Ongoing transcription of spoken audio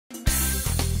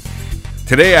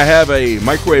Today I have a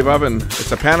microwave oven.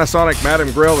 It's a Panasonic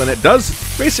Madam Grill, and it does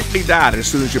basically that as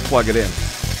soon as you plug it in.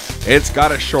 It's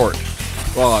got a short.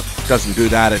 Well, it doesn't do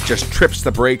that. It just trips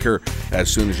the breaker as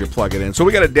soon as you plug it in. So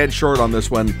we got a dead short on this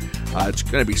one. It's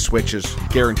going to be switches.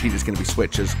 Guaranteed it's going to be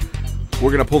switches.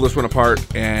 We're going to pull this one apart,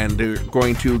 and we're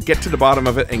going to get to the bottom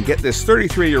of it and get this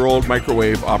 33-year-old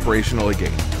microwave operational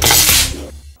again.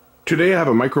 Today I have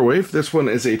a microwave. This one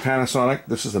is a Panasonic.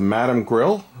 This is a Madam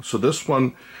Grill. So this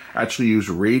one actually uses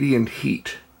radiant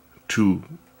heat to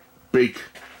bake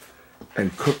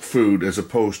and cook food as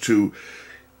opposed to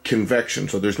convection.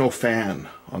 So there's no fan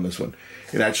on this one.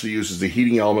 It actually uses the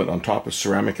heating element on top, a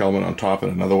ceramic element on top,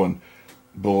 and another one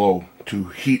below to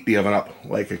heat the oven up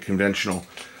like a conventional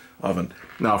oven.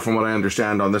 Now, from what I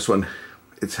understand on this one,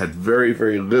 it's had very,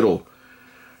 very little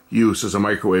use as a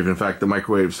microwave. In fact, the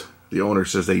microwaves, the owner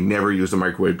says they never use the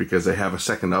microwave because they have a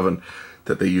second oven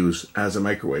that they use as a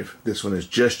microwave. This one is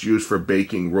just used for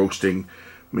baking, roasting,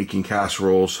 making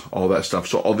casseroles, all that stuff.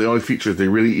 So all the only features they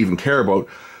really even care about,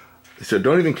 they said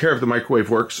don't even care if the microwave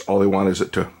works, all they want is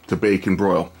it to bake and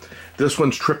broil. This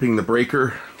one's tripping the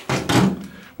breaker.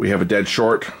 We have a dead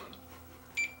short.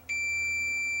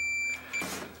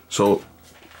 So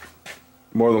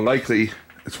more than likely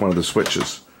it's one of the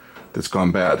switches that's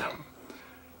gone bad.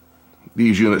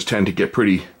 These units tend to get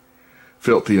pretty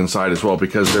filthy inside as well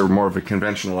because they're more of a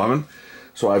conventional oven.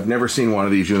 So I've never seen one of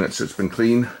these units that's been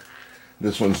clean.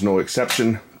 This one's no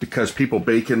exception because people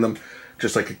bake in them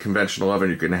just like a conventional oven.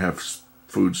 You're going to have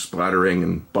food splattering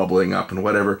and bubbling up and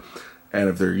whatever. And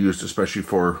if they're used especially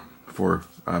for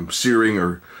searing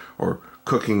or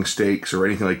cooking steaks or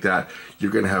anything like that, you're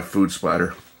going to have food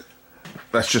splatter.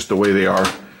 That's just the way they are.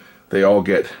 They all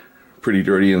get pretty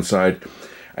dirty inside.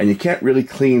 And you can't really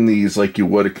clean these like you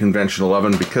would a conventional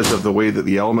oven because of the way that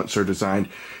the elements are designed.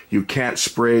 You can't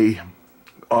spray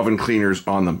oven cleaners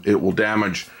on them. It will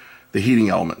damage the heating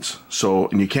elements. So,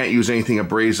 and you can't use anything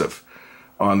abrasive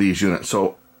on these units.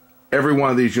 So every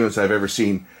one of these units I've ever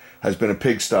seen has been a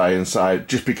pigsty inside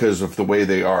just because of the way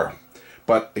they are.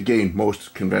 But again,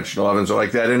 most conventional ovens are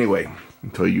like that anyway,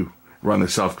 until you run the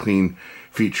self-clean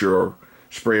feature or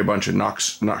spray a bunch of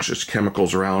noxious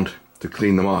chemicals around to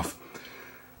clean them off.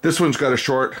 This one's got a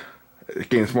short.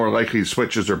 Again, it's more likely the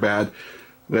switches are bad.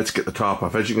 Let's get the top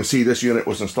off. As you can see, this unit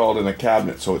was installed in a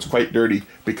cabinet, so it's quite dirty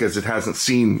because it hasn't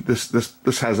seen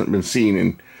this hasn't been seen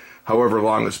in however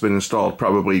long it's been installed.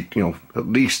 Probably, you know, at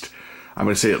least, I'm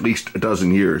going to say at least a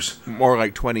dozen years. More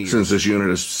like 20 years since this unit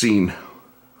has seen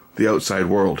the outside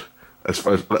world, as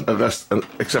far as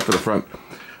except for the front.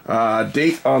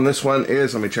 Date on this one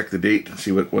is, let me check the date and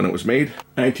see when it was made.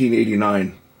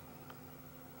 1989.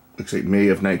 Looks like May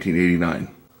of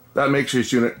 1989. That makes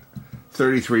this unit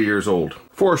 33 years old.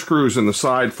 4 screws in the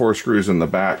side, 4 screws in the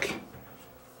back,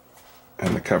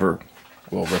 and the cover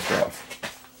will lift off.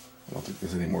 I don't think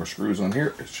there's any more screws on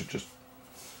here. It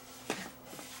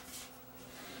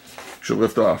should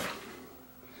lift off.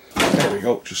 There we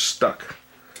go, just stuck.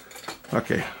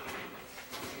 Okay.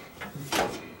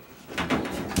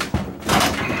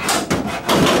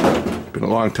 Been a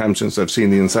long time since I've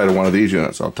seen the inside of one of these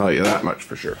units, I'll tell you that much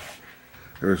for sure.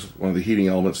 There's one of the heating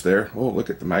elements there. Oh, look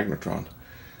at the magnetron.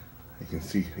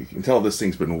 You can tell this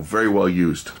thing's been very well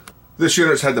used. This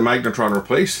unit's had the magnetron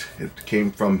replaced. It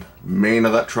came from Main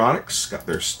Electronics, got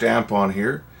their stamp on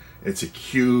here. It's a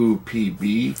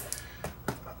QPB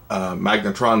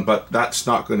magnetron, but that's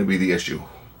not going to be the issue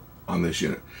on this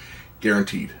unit.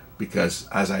 Guaranteed, because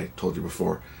as I told you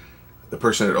before, the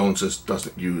person that owns this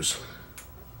doesn't use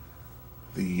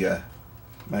the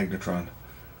magnetron.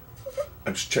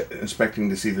 I'm just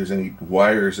inspecting to see if there's any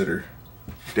wires that are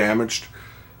damaged.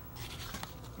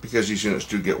 Because these units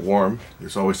do get warm,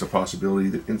 there's always the possibility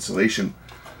that insulation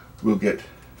will get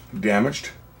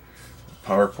damaged.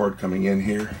 Power cord coming in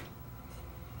here.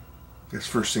 I guess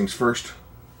first things first,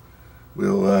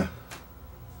 we'll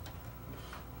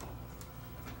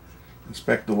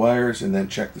inspect the wires and then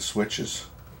check the switches.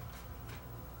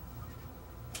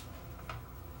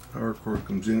 Power cord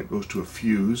comes in, it goes to a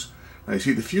fuse. Now you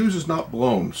see the fuse is not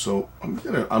blown, so I'm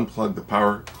going to unplug the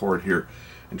power cord here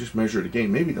and just measure it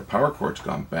again. Maybe the power cord's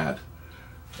gone bad.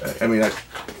 I mean, that's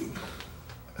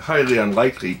highly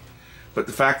unlikely, but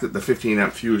the fact that the 15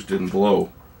 amp fuse didn't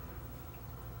blow,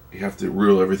 you have to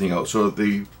rule everything out. So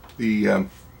the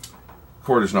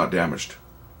cord is not damaged.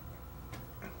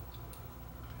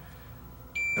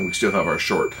 And we still have our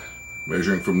short,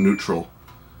 measuring from neutral.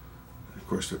 Of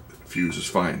course, the fuse is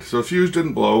fine. So the fuse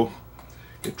didn't blow.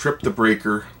 It tripped the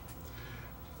breaker.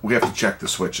 We have to check the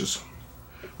switches.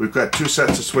 We've got 2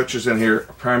 sets of switches in here,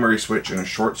 a primary switch and a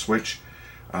short switch.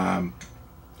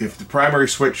 if the primary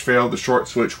switch failed, the short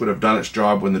switch would have done its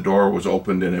job when the door was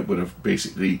opened, and it would have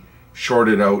basically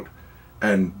shorted out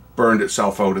and burned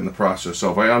itself out in the process.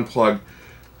 So if I unplug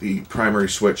the primary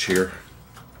switch here,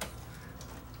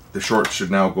 the short should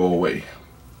now go away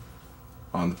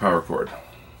on the power cord,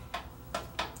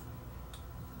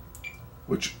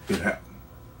 which it had.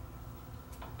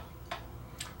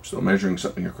 I'm still measuring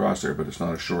something across there, but it's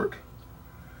not a short.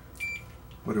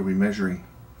 What are we measuring?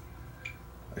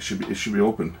 It should be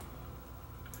open.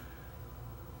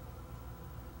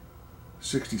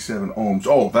 67 ohms.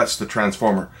 Oh, that's the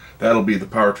transformer. That'll be the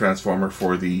power transformer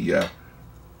for the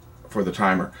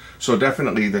timer. So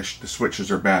definitely the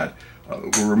switches are bad.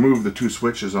 We'll remove the two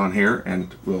switches on here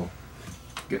and we'll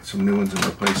get some new ones and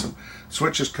replace them.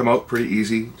 Switches come out pretty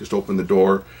easy. Just open the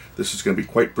door. This is going to be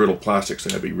quite brittle plastic, so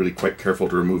I have to be really quite careful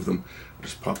to remove them.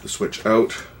 Just pop the switch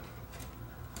out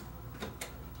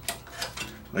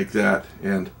like that,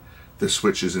 and this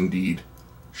switch is indeed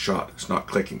shot. It's not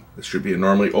clicking. This should be a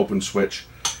normally open switch,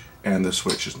 and the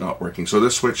switch is not working. So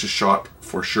this switch is shot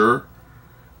for sure.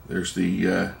 There's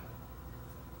the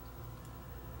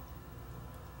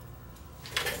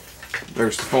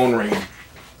phone ring,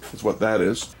 is what that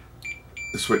is.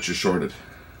 The switch is shorted.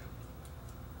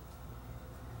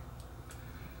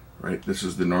 Right, this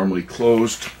is the normally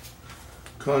closed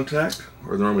contact,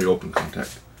 or the normally open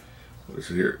contact. What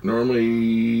is it here?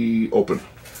 Normally open.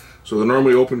 So the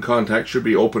normally open contact should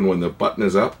be open when the button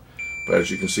is up, but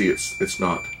as you can see, it's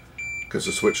not, because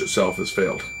the switch itself has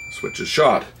failed. The switch is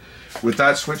shot. With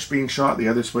that switch being shot, the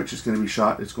other switch is going to be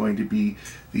shot. It's going to be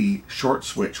the short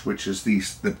switch, which is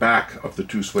the back of the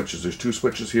two switches. There's two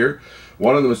switches here.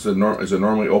 One of them is a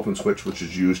normally open switch, which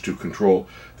is used to control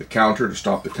the counter, to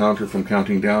stop the counter from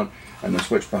counting down. And the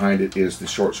switch behind it is the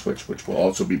short switch, which will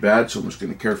also be bad. So I'm just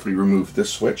going to carefully remove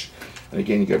this switch. And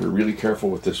again, you got to be really careful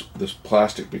with this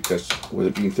plastic, because with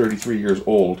it being 33 years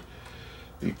old,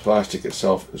 the plastic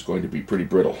itself is going to be pretty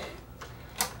brittle.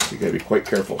 You gotta be quite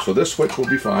careful. So this switch will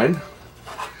be fine.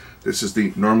 This is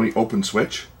the normally open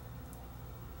switch,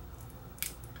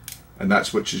 and that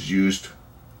switch is used.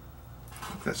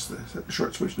 Is that the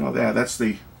short switch? No, that's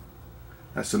the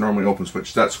normally open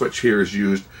switch. That switch here is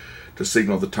used to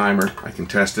signal the timer. I can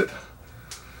test it.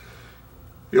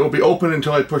 It will be open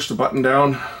until I push the button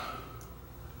down.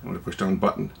 I'm going to push down the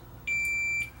button.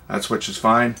 That switch is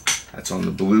fine. That's on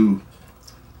the blue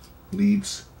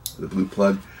leads, the blue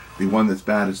plug. The one that's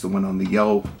bad is the one on the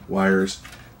yellow wires.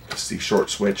 It's the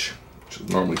short switch, which is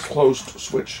normally closed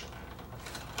switch.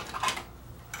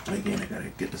 And again, I gotta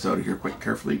get this out of here quite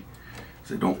carefully,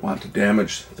 because I don't want to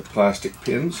damage the plastic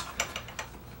pins.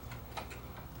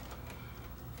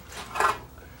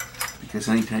 Because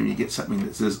anytime you get something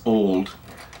that says old,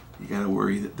 you gotta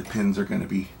worry that the pins are gonna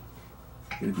be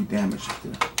damaged.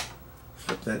 I'm gonna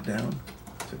flip that down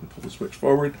so I can pull the switch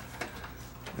forward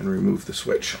and remove the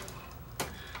switch.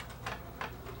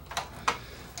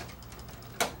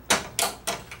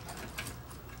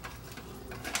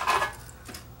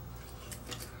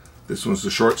 This one's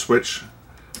the short switch.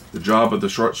 The job of the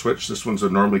short switch, this one's a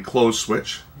normally closed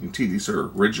switch. You can see these are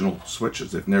original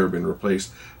switches. They've never been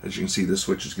replaced. As you can see, this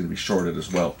switch is going to be shorted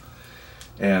as well.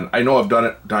 And I know I've done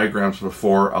it diagrams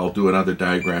before. I'll do another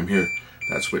diagram here.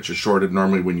 That switch is shorted.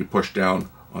 Normally when you push down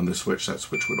on the switch, that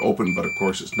switch would open, but of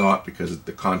course it's not, because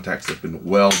the contacts have been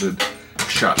welded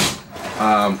shut.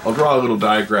 I'll draw a little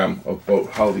diagram about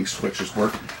how these switches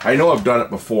work. I know I've done it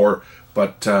before,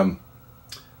 but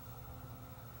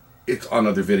it's on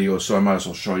other videos, so I might as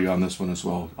well show you on this one as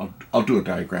well. I'll do a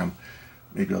diagram.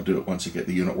 Maybe I'll do it once I get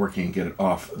the unit working and get it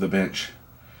off the bench.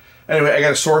 Anyway, I got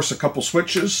to source a couple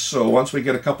switches, so once we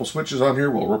get a couple switches on here,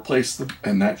 we'll replace them,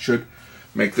 and that should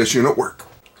make this unit work.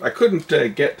 I couldn't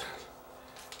get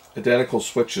identical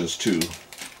switches to,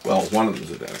 well, one of them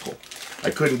is identical. I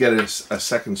couldn't get a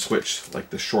second switch like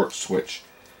the short switch,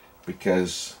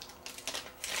 because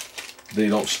they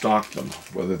don't stock them.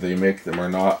 Whether they make them or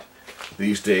not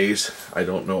these days, I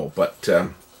don't know. But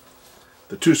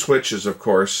the two switches, of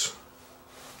course,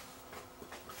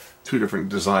 two different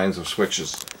designs of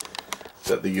switches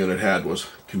that the unit had. Was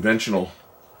conventional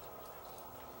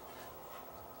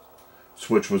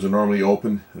switch was a normally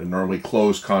open and a normally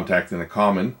closed contact in a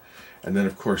common, and then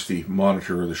of course the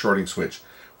monitor or the shorting switch,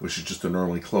 which is just a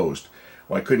normally closed.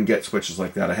 Well, I couldn't get switches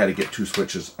like that. I had to get two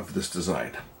switches of this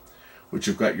design, which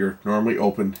you've got your normally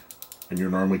open and your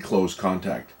normally closed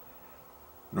contact.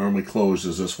 Normally closed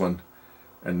is this one,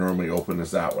 and normally open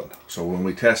is that one. So when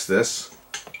we test this,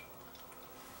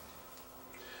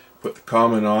 put the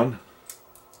common on.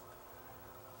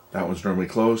 That one's normally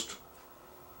closed.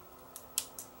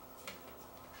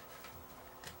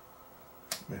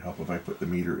 Might help if I put the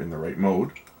meter in the right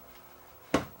mode.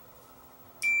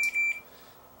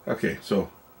 Okay,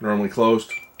 so normally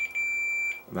closed,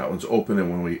 and that one's open, and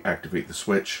when we activate the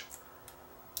switch,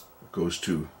 it goes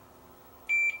to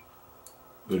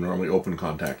the normally open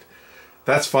contact.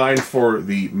 That's fine for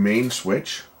the main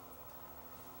switch,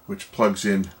 which plugs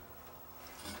in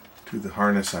to the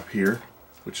harness up here,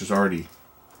 which has already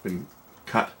been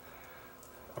cut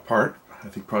apart. I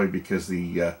think probably because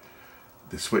the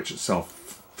switch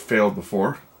itself failed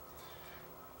before,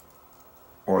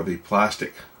 or the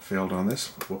plastic failed on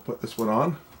this. We'll put this one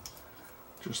on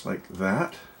just like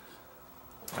that.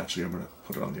 Actually, I'm going to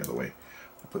put it on the other way.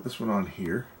 I'll put this one on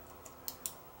here,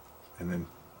 and then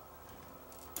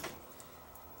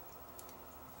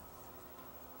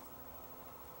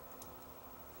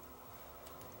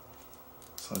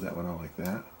slide that one out like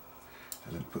that,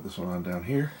 and then put this one on down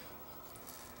here,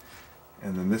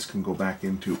 and then this can go back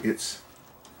into its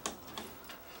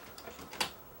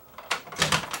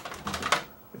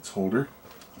holder.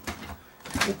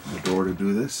 Open the door to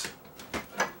do this,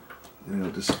 and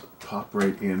it'll just pop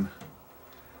right in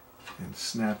and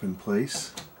snap in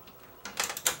place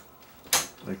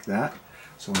like that.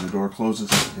 So when the door closes,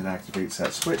 it activates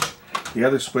that switch. The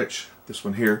other switch, this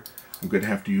one here, I'm going to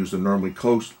have to use the normally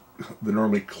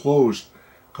closed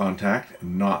contact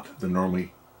and not the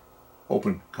normally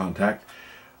open contact,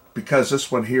 because this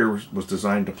one here was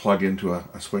designed to plug into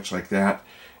a switch like that,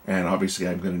 and obviously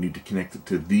I'm going to need to connect it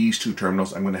to these two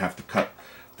terminals. I'm going to have to cut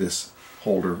this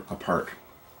holder apart,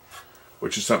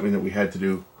 which is something that we had to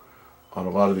do on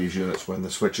a lot of these units when the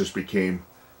switches became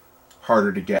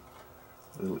harder to get.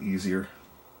 A little easier.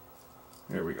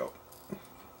 There we go.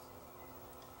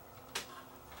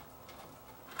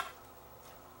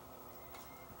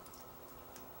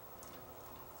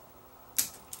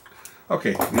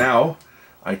 Okay, now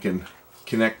I can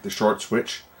connect the short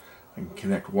switch. I can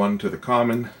connect one to the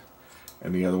common,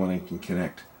 and the other one I can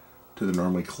connect to the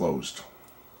normally closed,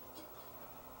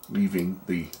 leaving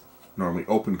the normally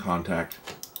open contact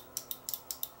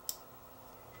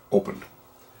opened.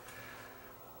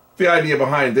 The idea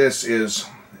behind this is,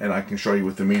 and I can show you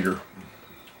with the meter,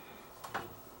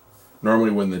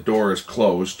 normally when the door is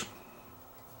closed,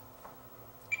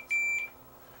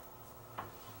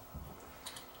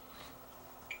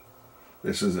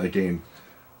 this is again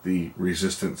the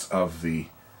resistance of the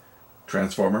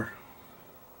transformer.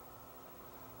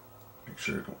 Make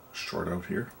sure it don't short out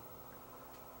here.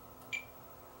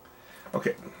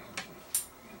 Okay.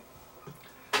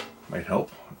 Might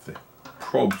help if the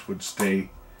probes would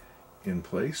stay in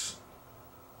place.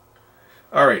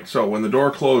 Alright, so when the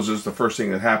door closes, the first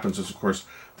thing that happens is, of course,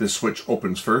 this switch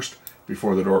opens first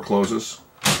before the door closes,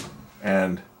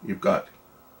 and you've got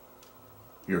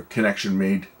your connection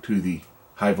made to the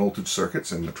high voltage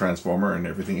circuits and the transformer and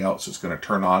everything else is going to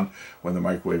turn on when the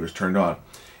microwave is turned on.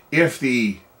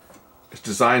 It's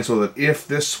designed so that if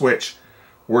this switch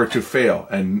were to fail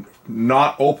and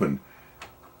not open,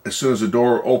 as soon as the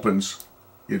door opens,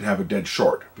 you'd have a dead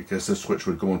short, because this switch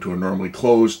would go into a normally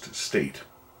closed state.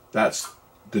 That's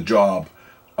the job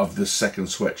of this second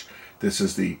switch. This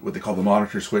is what they call the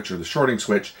monitor switch, or the shorting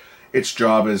switch. Its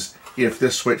job is, if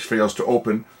this switch fails to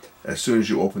open, as soon as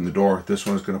you open the door, this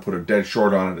one is going to put a dead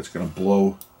short on it. It's going to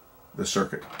blow the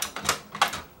circuit.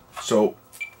 So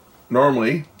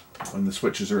normally, when the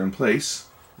switches are in place,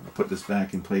 I'll put this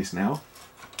back in place now.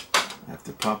 I have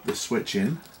to pop this switch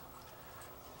in.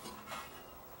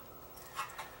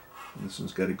 And this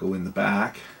one's got to go in the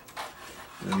back,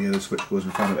 and then the other switch goes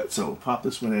in front of it. So pop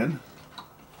this one in.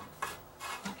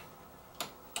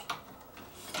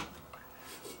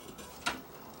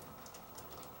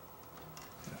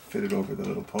 Fit it over the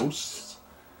little posts,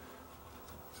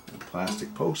 the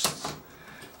plastic posts,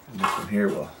 and this one here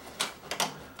will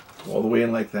go all the way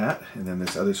in like that. And then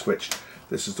this other switch,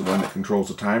 this is the one that controls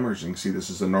the timer. As you can see, this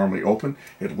is a normally open.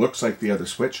 It looks like the other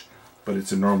switch, but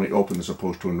it's a normally open as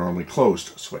opposed to a normally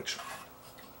closed switch.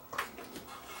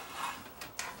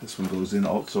 This one goes in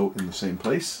also in the same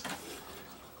place.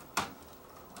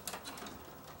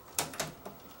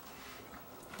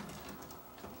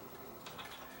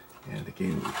 And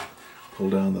again, we pull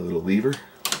down the little lever,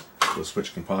 the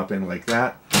switch can pop in like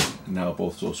that, and now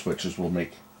both those switches will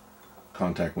make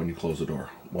contact when you close the door.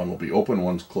 One will be open,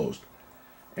 one's closed.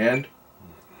 And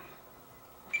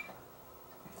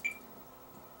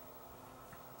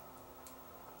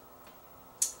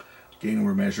again,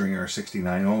 we're measuring our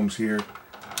 69 ohms here.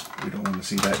 We don't want to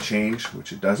see that change,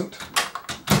 which it doesn't.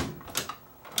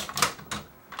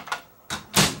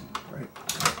 Right.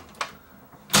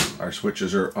 Our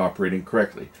switches are operating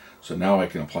correctly. So now I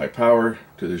can apply power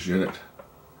to this unit,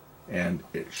 and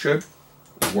it should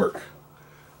work.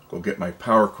 Go get my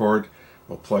power cord,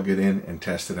 we'll plug it in and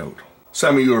test it out.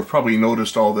 Some of you have probably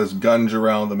noticed all this gunge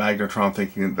around the magnetron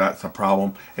thinking that that's a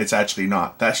problem. It's actually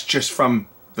not. That's just from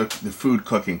the food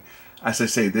cooking. As I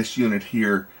say, this unit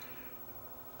here,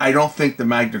 I don't think the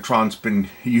magnetron's been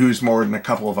used more than a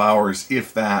couple of hours,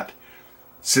 if that,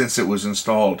 since it was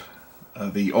installed.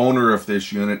 The owner of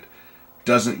this unit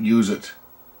doesn't use it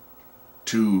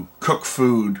to cook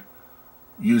food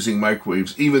using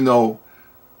microwaves, even though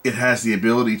it has the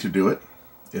ability to do it.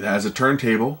 It has a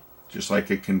turntable, just like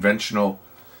a conventional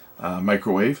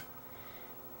microwave.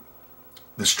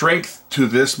 The strength to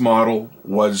this model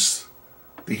was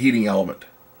the heating element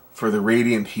for the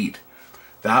radiant heat.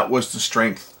 That was the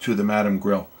strength to the Madame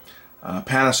Grill.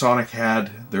 Panasonic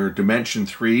had their Dimension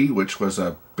 3, which was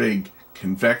a big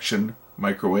convection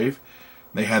microwave.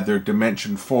 They had their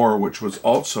Dimension 4, which was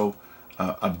also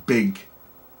a big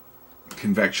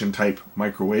convection type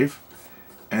microwave.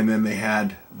 And then they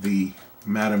had the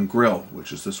Madame Grill,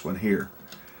 which is this one here.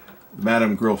 The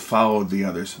Madame Grill followed the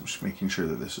others. I'm just making sure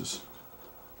that this is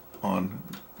on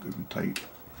good and tight.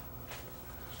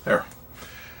 There.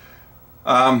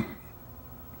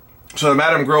 So the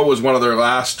Madame Grill was one of their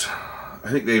last. I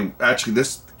think they actually,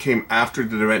 this came after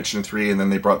the Dimension 3, and then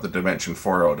they brought the Dimension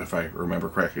 4 out, if I remember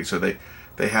correctly. So they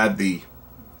had the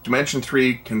Dimension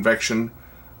 3 convection,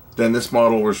 then this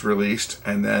model was released,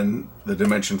 and then the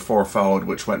Dimension 4 followed,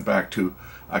 which went back to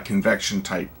a convection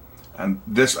type. And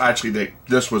this actually,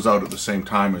 this was out at the same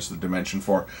time as the Dimension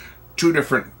 4. Two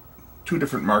different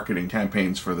marketing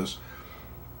campaigns for this.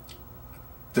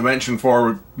 Dimension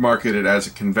 4 marketed as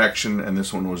a convection, and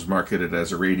this one was marketed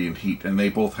as a radiant heat, and they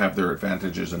both have their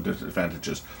advantages and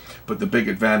disadvantages. But the big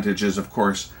advantage is, of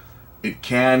course, it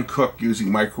can cook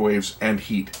using microwaves and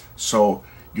heat. So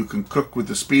you can cook with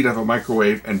the speed of a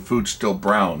microwave and food still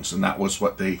browns, and that was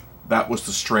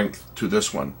the strength to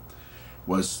this one.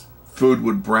 Was food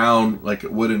would brown like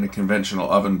it would in a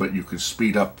conventional oven, but you could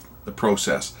speed up the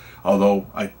process. Although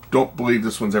I don't believe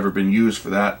this one's ever been used for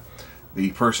that.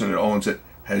 The person that owns it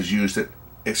has used it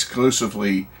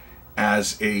exclusively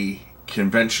as a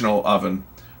conventional oven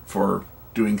for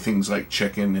doing things like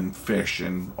chicken and fish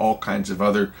and all kinds of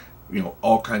other,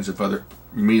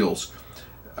 meals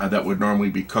that would normally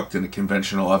be cooked in a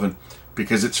conventional oven,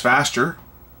 because it's faster,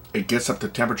 it gets up to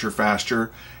temperature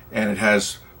faster, and it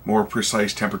has more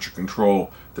precise temperature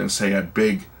control than, say, a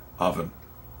big oven.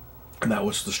 And that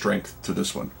was the strength to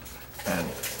this one. And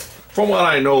from what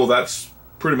I know, that's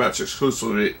pretty much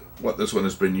exclusively what this one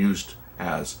has been used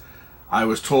as. I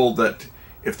was told that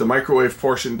if the microwave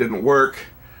portion didn't work,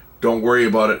 don't worry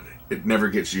about it, it never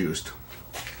gets used.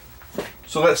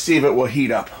 So let's see if it will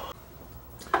heat up.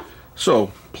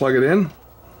 So plug it in.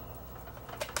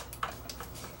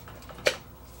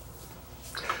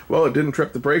 Well, it didn't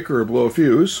trip the breaker or blow a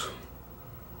fuse.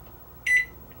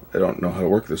 I don't know how to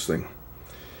work this thing.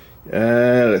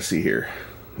 Let's see here.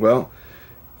 Well,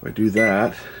 if I do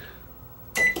that,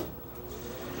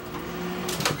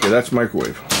 okay, that's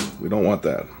microwave. We don't want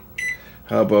that.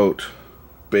 How about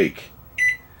bake?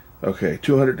 Okay,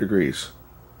 200 degrees.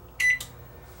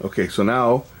 Okay, so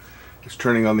now it's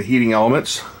turning on the heating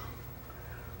elements,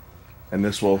 and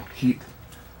this will heat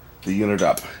the unit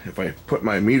up. If I put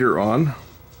my meter on,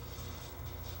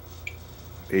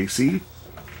 AC,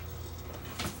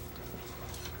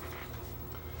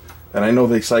 and I know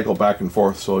they cycle back and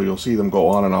forth, so you'll see them go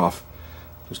on and off.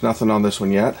 There's nothing on this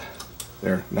one yet.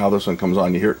 There, now this one comes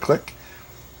on, you hear it click,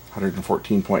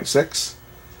 114.6,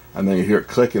 and then you hear it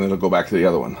click and it'll go back to the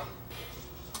other one.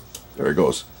 There it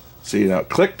goes. See, now it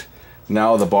clicked,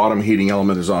 now the bottom heating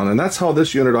element is on, and that's how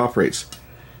this unit operates.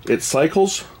 It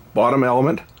cycles bottom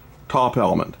element, top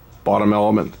element, bottom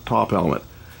element, top element.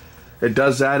 It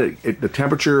does that, the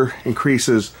temperature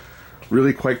increases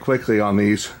really quite quickly on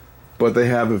these, but they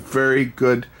have a very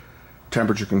good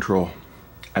temperature control.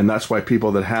 And that's why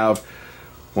people that have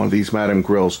one of these Madame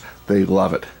Grills, they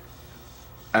love it.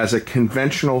 As a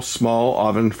conventional small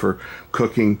oven for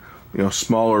cooking,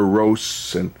 smaller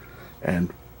roasts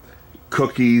and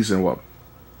cookies and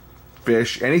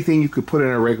fish, anything you could put in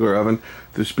a regular oven,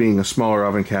 this being a smaller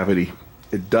oven cavity,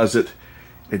 it does it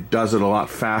a lot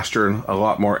faster and a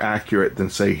lot more accurate than,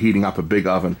 say, heating up a big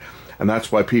oven. And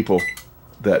that's why people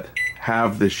that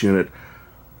have this unit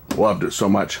loved it so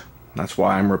much. That's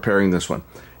why I'm repairing this one.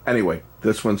 Anyway,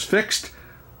 this one's fixed.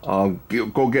 I'll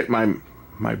go get my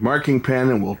marking pen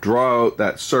and we'll draw out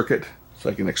that circuit so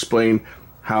I can explain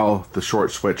how the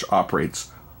short switch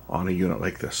operates on a unit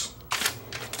like this.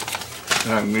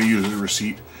 And I'm going to use a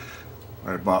receipt.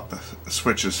 I bought the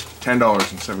switches,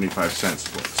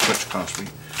 $10.75 what the switch cost me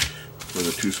for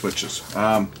the two switches.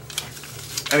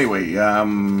 Anyway,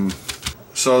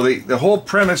 So the whole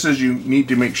premise is you need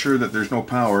to make sure that there's no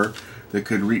power that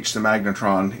could reach the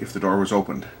magnetron if the door was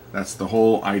opened. That's the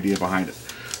whole idea behind it.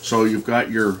 So you've got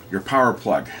your power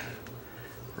plug,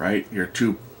 right? Your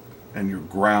tube and your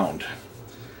ground.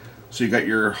 So you got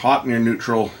your hot and your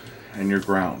neutral and your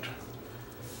ground.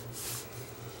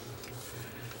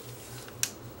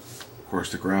 Of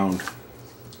course, the ground,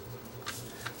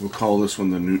 we'll call this one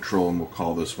the neutral and we'll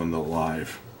call this one the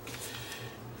live.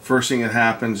 First thing that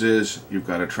happens is you've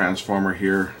got a transformer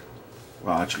here.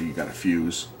 Well, actually you got a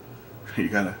fuse. You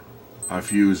got a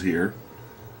fuse here,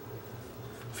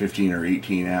 15 or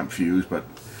 18 amp fuse, but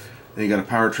then you got a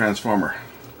power transformer.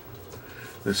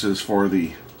 This is for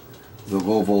the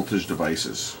low voltage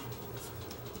devices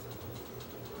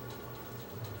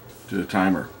to the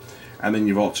timer. And then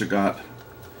you've also got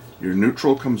your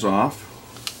neutral comes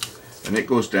off and it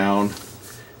goes down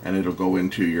and it'll go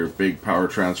into your big power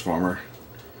transformer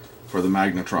for the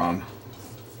magnetron,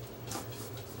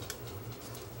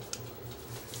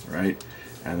 right?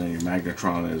 And then your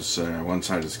magnetron is one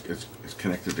side is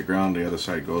connected to ground, the other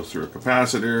side goes through a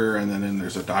capacitor, and then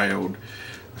there's a diode,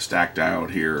 a stack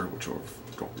diode here, which I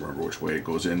don't remember which way it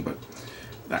goes in, but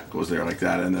that goes there like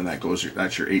that, and then that goes,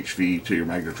 that's your HV to your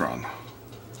magnetron.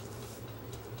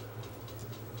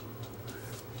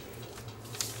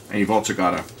 And you've also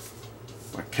got a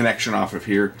connection off of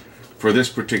here for this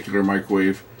particular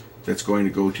microwave that's going to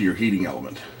go to your heating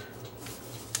element.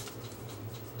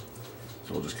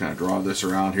 So we'll just kind of draw this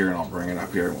around here and I'll bring it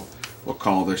up here. We'll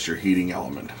call this your heating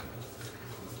element.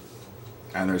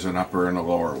 And there's an upper and a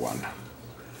lower one.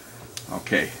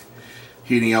 Okay,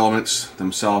 heating elements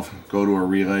themselves go to a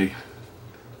relay.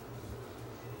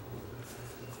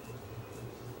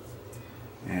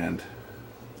 And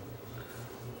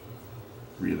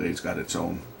relay's got its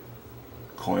own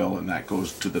coil and that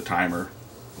goes to the timer.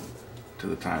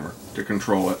 To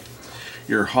control it.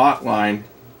 Your hot line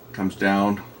comes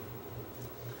down.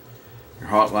 Your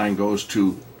hot line goes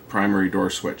to primary door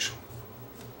switch.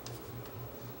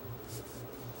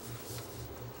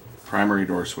 Primary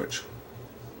door switch.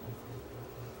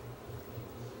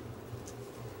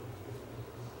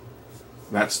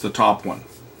 That's the top one.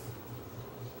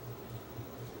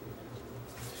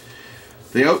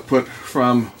 The output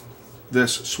from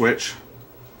this switch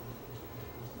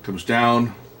comes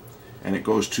down and it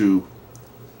goes to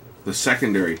the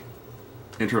secondary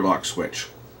interlock switch.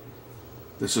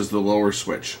 This is the lower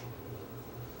switch.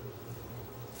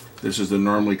 This is the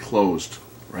normally closed,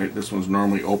 right? This one's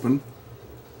normally open.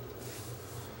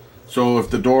 So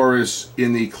if the door is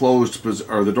in the closed,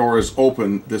 or the door is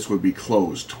open, this would be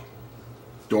closed.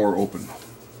 Door open.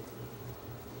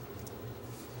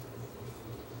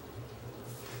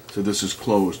 So this is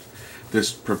closed.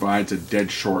 This provides a dead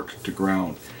short to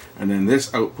ground. And then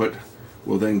this output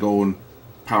will then go and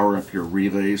power up your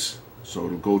relays. So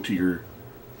it'll go to your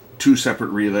two separate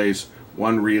relays.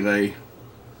 One relay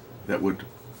that would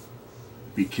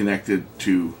be connected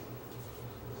to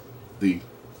the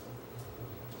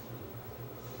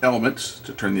elements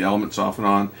to turn the elements off and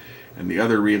on, and the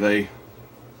other relay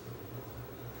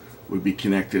would be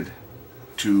connected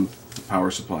to the power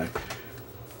supply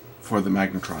for the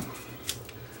magnetron.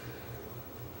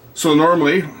 So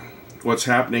normally what's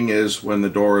happening is when the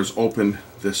door is open,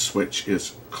 this switch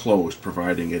is closed,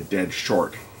 providing a dead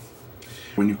short.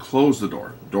 When you close the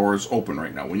door is open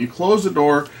right now. When you close the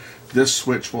door, this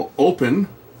switch will open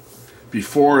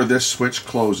before this switch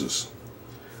closes.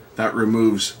 That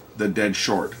removes the dead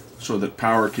short so that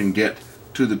power can get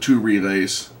to the two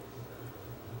relays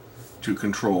to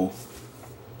control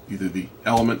either the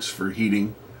elements for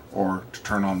heating or to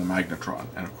turn on the magnetron.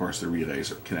 And of course the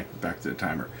relays are connected back to the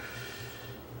timer.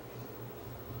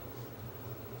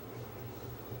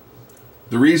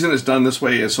 The reason it's done this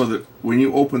way is so that when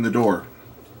you open the door,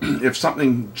 if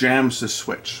something jams the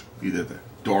switch, either the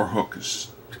door hook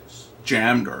is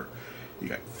jammed or you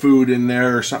got food in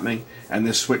there or something, and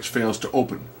this switch fails to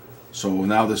open. So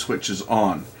now the switch is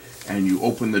on and you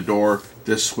open the door,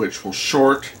 this switch will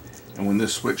short, and when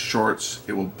this switch shorts,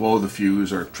 it will blow the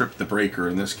fuse or trip the breaker.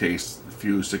 In this case, the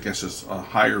fuse, I guess, is a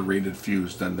higher rated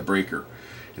fuse than the breaker.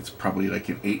 It's probably like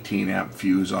an 18 amp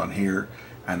fuse on here,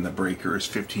 and the breaker is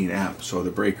 15 amp, so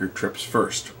the breaker trips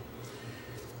first.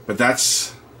 But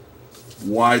that's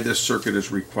why this circuit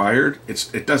is required.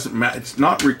 It doesn't matter. It's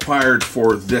not required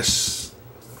for this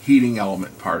heating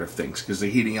element part of things, because the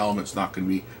heating element's not going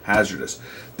to be hazardous.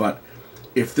 But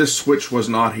if this switch was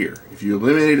not here, if you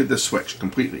eliminated the switch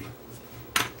completely,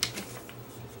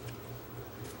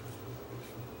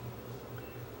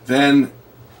 then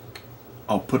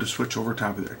I'll put a switch over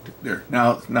top of there.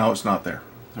 Now it's not there.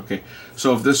 Okay,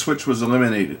 so if this switch was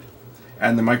eliminated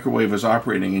and the microwave is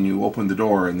operating and you open the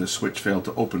door and the switch failed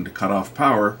to open to cut off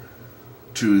power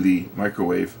to the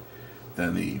microwave,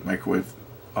 then the microwave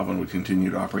oven would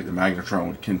continue to operate, the magnetron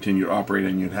would continue to operate,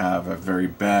 and you'd have a very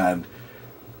bad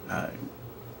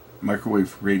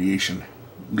microwave radiation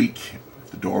leak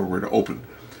if the door were to open.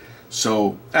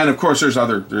 So, and of course there's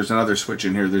another switch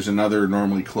in here. There's another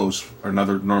normally closed, or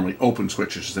another normally open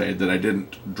switch, I should say, that I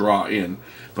didn't draw in,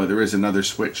 but there is another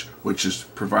switch which is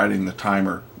providing the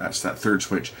timer. That's that third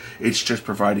switch. It's just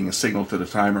providing a signal to the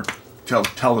timer,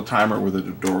 tell the timer whether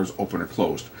the door is open or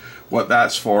closed. What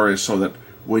that's for is so that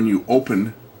when you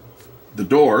open the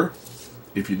door,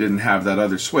 if you didn't have that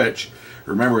other switch,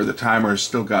 remember the timer has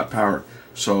still got power.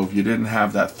 So if you didn't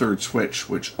have that third switch,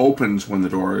 which opens when the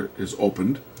door is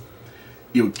opened,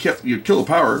 you'd kill the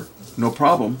power, no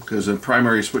problem, because the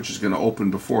primary switch is going to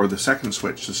open before the second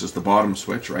switch. This is the bottom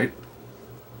switch, right?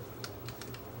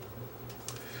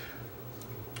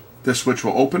 This switch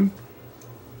will open,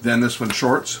 then this one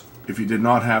shorts. If you did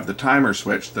not have the timer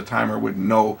switch, the timer would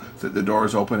know that the door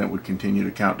is open. It would continue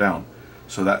to count down.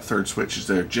 So that third switch is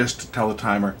there just to tell the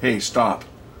timer, hey, stop.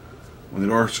 When the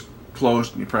door's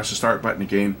closed and you press the start button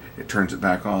again, it turns it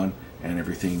back on, and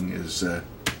everything is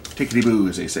tickety-boo,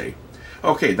 as they say.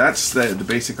 Okay, that's the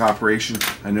basic operation.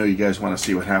 I know you guys want to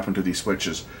see what happened to these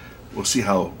switches. We'll see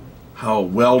how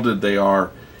welded they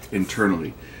are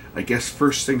internally. I guess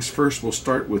first things first, we'll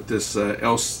start with this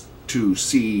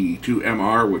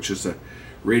L2C2MR, which is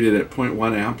rated at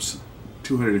 0.1 amps,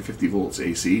 250 volts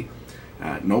AC.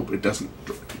 Nope, it doesn't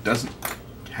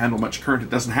handle much current.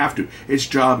 It doesn't have to. Its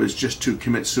job is just to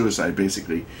commit suicide,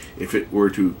 basically. If it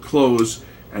were to close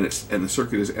and the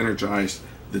circuit is energized,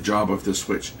 the job of this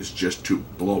switch is just to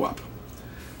blow up.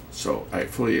 So I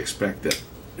fully expect that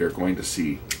they're going to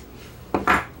see,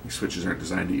 these switches aren't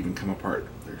designed to even come apart.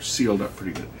 They're sealed up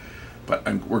pretty good. But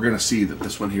we're going to see that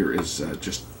this one here is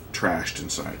just trashed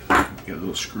inside. Get a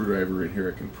little screwdriver in here,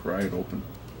 I can pry it open.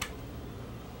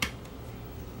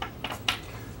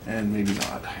 And maybe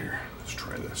not. Here, let's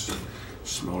try this.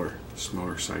 Smaller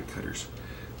side cutters.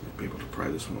 Might be able to pry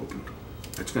this one open.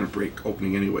 It's going to break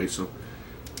opening anyway, so.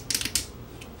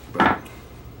 But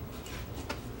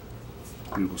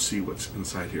we will see what's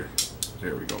inside here.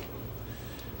 There we go.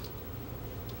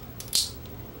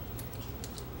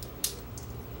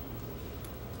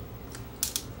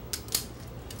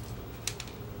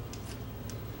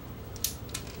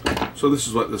 So this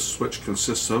is what this switch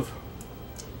consists of.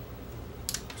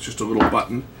 It's just a little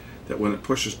button that when it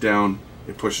pushes down,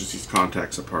 it pushes these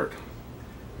contacts apart.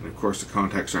 And of course the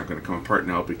contacts aren't going to come apart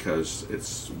now because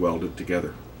it's welded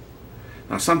together.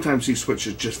 Now sometimes these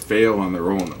switches just fail on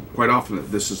their own. Quite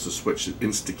often this is the switch that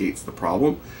instigates the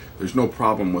problem. There's no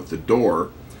problem with the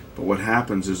door, but what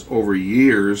happens is over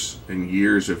years and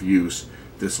years of use,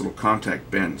 this little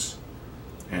contact bends.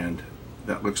 And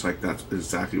that looks like that's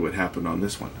exactly what happened on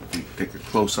this one. If you take a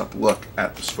close-up look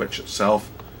at the switch itself,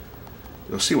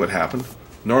 you'll see what happened.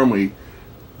 Normally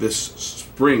this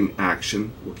spring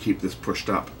action will keep this pushed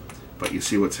up, but you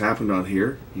see what's happened on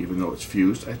here. Even though it's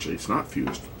fused, actually it's not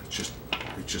fused, it's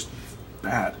just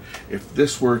bad. If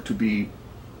this were to be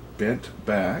bent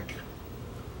back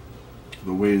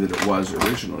the way that it was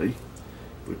originally,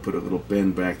 we put a little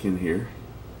bend back in here,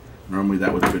 normally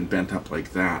that would have been bent up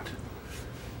like that,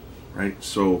 right?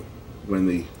 So when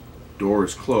the door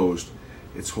is closed,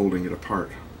 it's holding it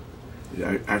apart.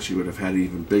 It actually would have had an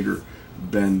even bigger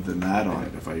bend than that on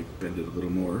it if I bend it a little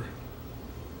more.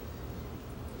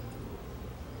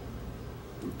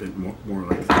 Bend more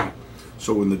like that.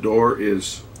 So when the door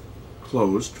is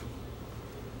closed,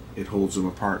 it holds them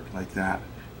apart like that.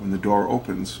 When the door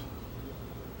opens,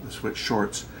 the switch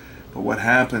shorts. But what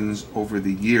happens over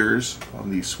the years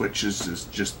on these switches is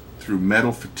just through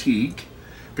metal fatigue,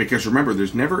 because remember,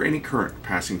 there's never any current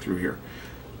passing through here.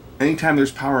 Anytime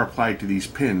there's power applied to these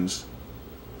pins,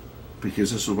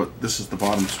 because this is the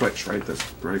bottom switch, right?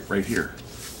 That's right here.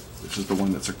 This is the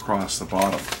one that's across the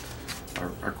bottom,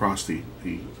 or across the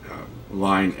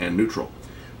line and neutral.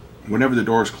 Whenever the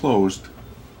door is closed,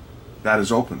 that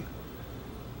is open.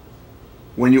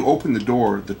 When you open the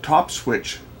door, the top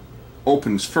switch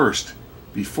opens first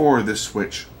before this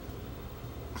switch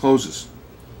closes.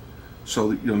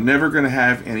 So you're never going to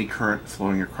have any current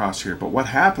flowing across here. But what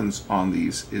happens on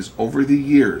these is over the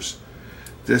years,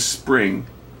 this spring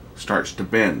starts to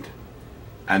bend,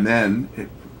 and then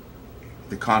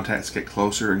the contacts get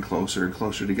closer and closer and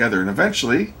closer together, and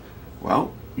eventually,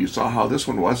 well, you saw how this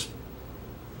one was,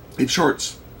 it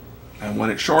shorts. And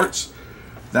when it shorts,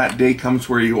 that day comes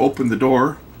where you open the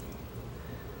door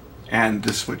and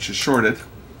the switch is shorted,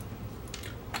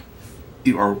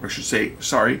 or I should say,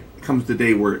 sorry, it comes the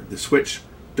day where the switch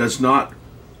does not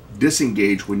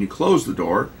disengage when you close the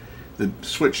door. The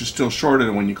switch is still shorted,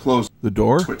 and when you close the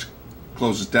door, the switch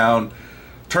closes down,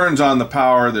 turns on the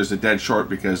power. There's a dead short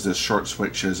because this short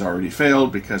switch has already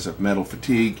failed because of metal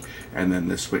fatigue, and then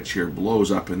this switch here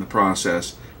blows up in the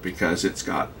process because it's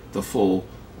got the full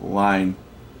line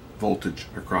voltage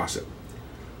across it.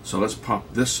 So let's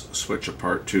pop this switch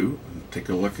apart too and take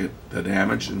a look at the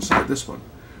damage inside this one,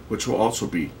 which will also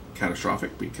be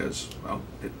catastrophic because, well,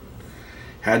 it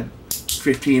had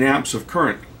 15 amps of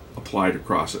current applied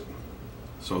across it.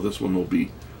 So this one will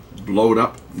be blowed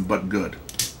up, but good.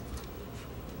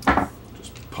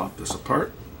 Just pop this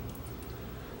apart.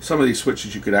 Some of these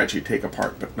switches you could actually take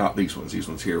apart, but not these ones. These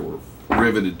ones here were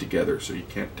riveted together, so you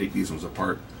can't take these ones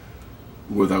apart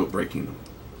without breaking them,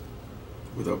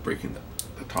 without breaking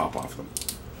the top off them.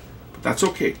 But that's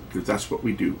okay, because that's what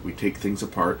we do. We take things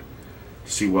apart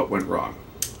to see what went wrong.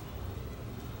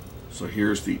 So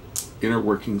here's the inner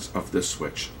workings of this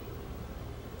switch,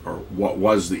 or what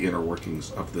was the inner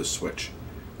workings of this switch,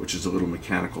 which is a little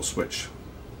mechanical switch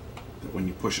that when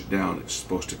you push it down, it's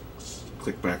supposed to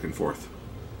click back and forth.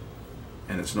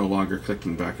 And it's no longer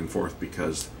clicking back and forth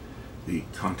because the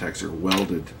contacts are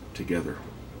welded together.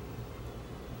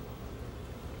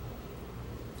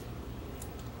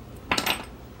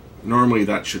 Normally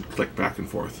that should click back and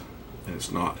forth, and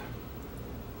it's not.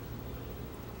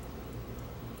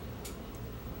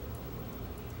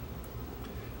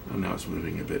 And now it's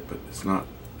moving a bit, but it's not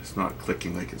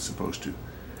clicking like it's supposed to.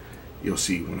 You'll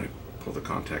see when I pull the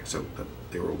contacts out that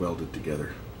they were welded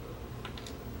together.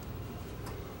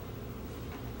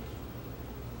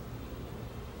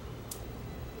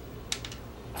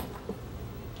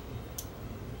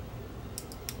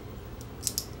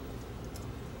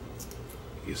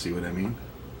 You see what I mean?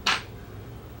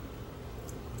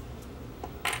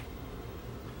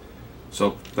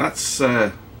 So that's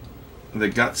the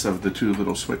guts of the two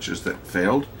little switches that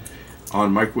failed.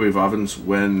 On microwave ovens,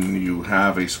 when you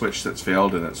have a switch that's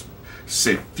failed and it's,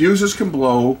 say, fuses can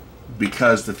blow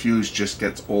because the fuse just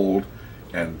gets old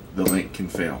and the link can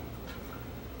fail.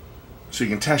 So you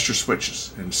can test your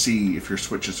switches and see if your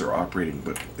switches are operating.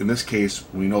 But in this case,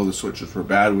 we know the switches were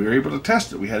bad. We were able to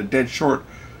test it. We had a dead short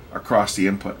across the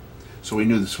input. So we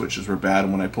knew the switches were bad,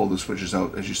 and when I pulled the switches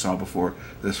out, as you saw before,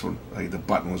 this one, like, the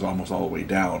button was almost all the way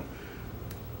down.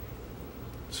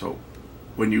 So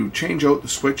when you change out the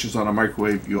switches on a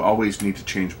microwave, you always need to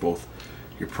change both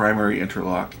your primary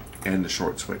interlock and the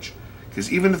short switch.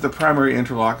 Because even if the primary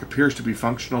interlock appears to be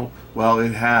functional, well,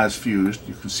 it has fused.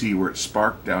 You can see where it's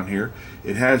sparked down here.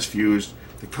 It has fused.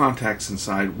 The contacts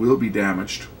inside will be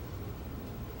damaged.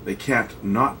 They can't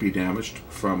not be damaged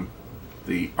from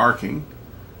the arcing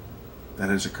that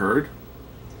has occurred.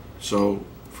 So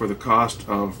for the cost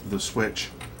of the switch,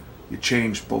 you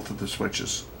change both of the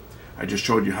switches. I just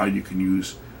showed you how you can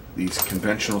use these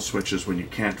conventional switches when you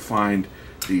can't find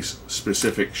these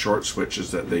specific short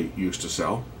switches that they used to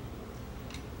sell.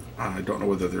 I don't know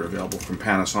whether they're available from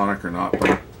Panasonic or not,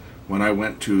 but when I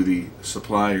went to the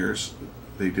suppliers,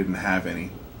 they didn't have any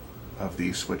of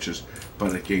these switches.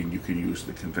 But again, you can use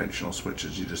the conventional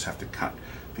switches. You just have to cut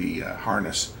the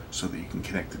harness so that you can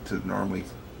connect it to the normally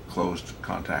closed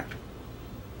contact.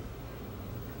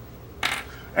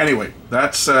 Anyway,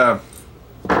 that's that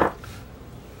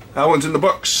one's in the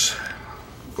books.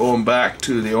 Going back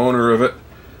to the owner of it,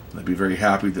 I'd be very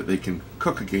happy that they can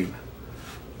cook again.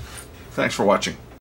 Thanks for watching.